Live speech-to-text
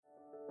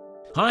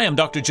Hi, I'm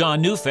Dr.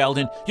 John Neufeld,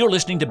 and you're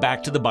listening to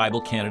Back to the Bible,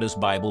 Canada's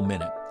Bible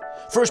Minute.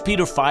 1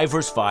 Peter 5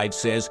 verse 5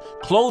 says,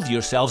 "Clothe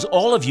yourselves,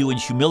 all of you, in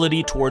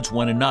humility towards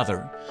one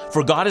another,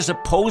 for God is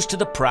opposed to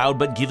the proud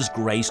but gives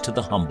grace to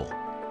the humble."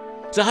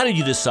 So how did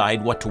you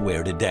decide what to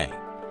wear today?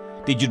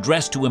 Did you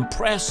dress to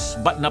impress,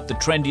 button up the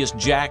trendiest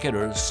jacket,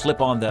 or slip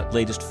on the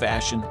latest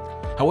fashion?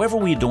 However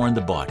we adorn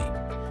the body,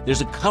 there's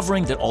a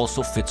covering that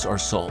also fits our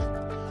soul.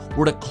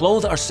 We're to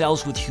clothe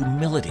ourselves with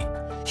humility.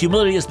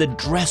 Humility is the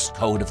dress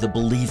code of the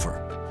believer.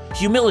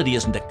 Humility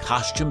isn't a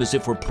costume as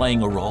if we're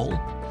playing a role.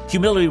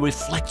 Humility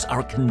reflects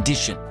our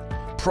condition.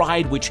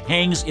 Pride, which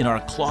hangs in our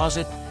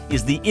closet,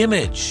 is the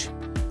image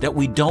that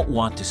we don't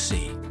want to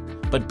see.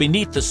 But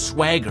beneath the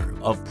swagger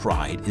of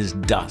pride is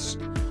dust.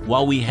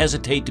 While we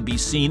hesitate to be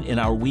seen in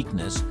our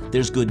weakness,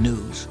 there's good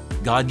news.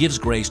 God gives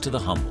grace to the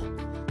humble.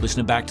 Listen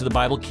to Back to the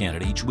Bible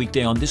Canada each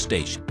weekday on this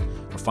station,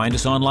 or find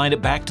us online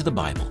at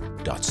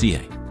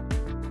backtothebible.ca.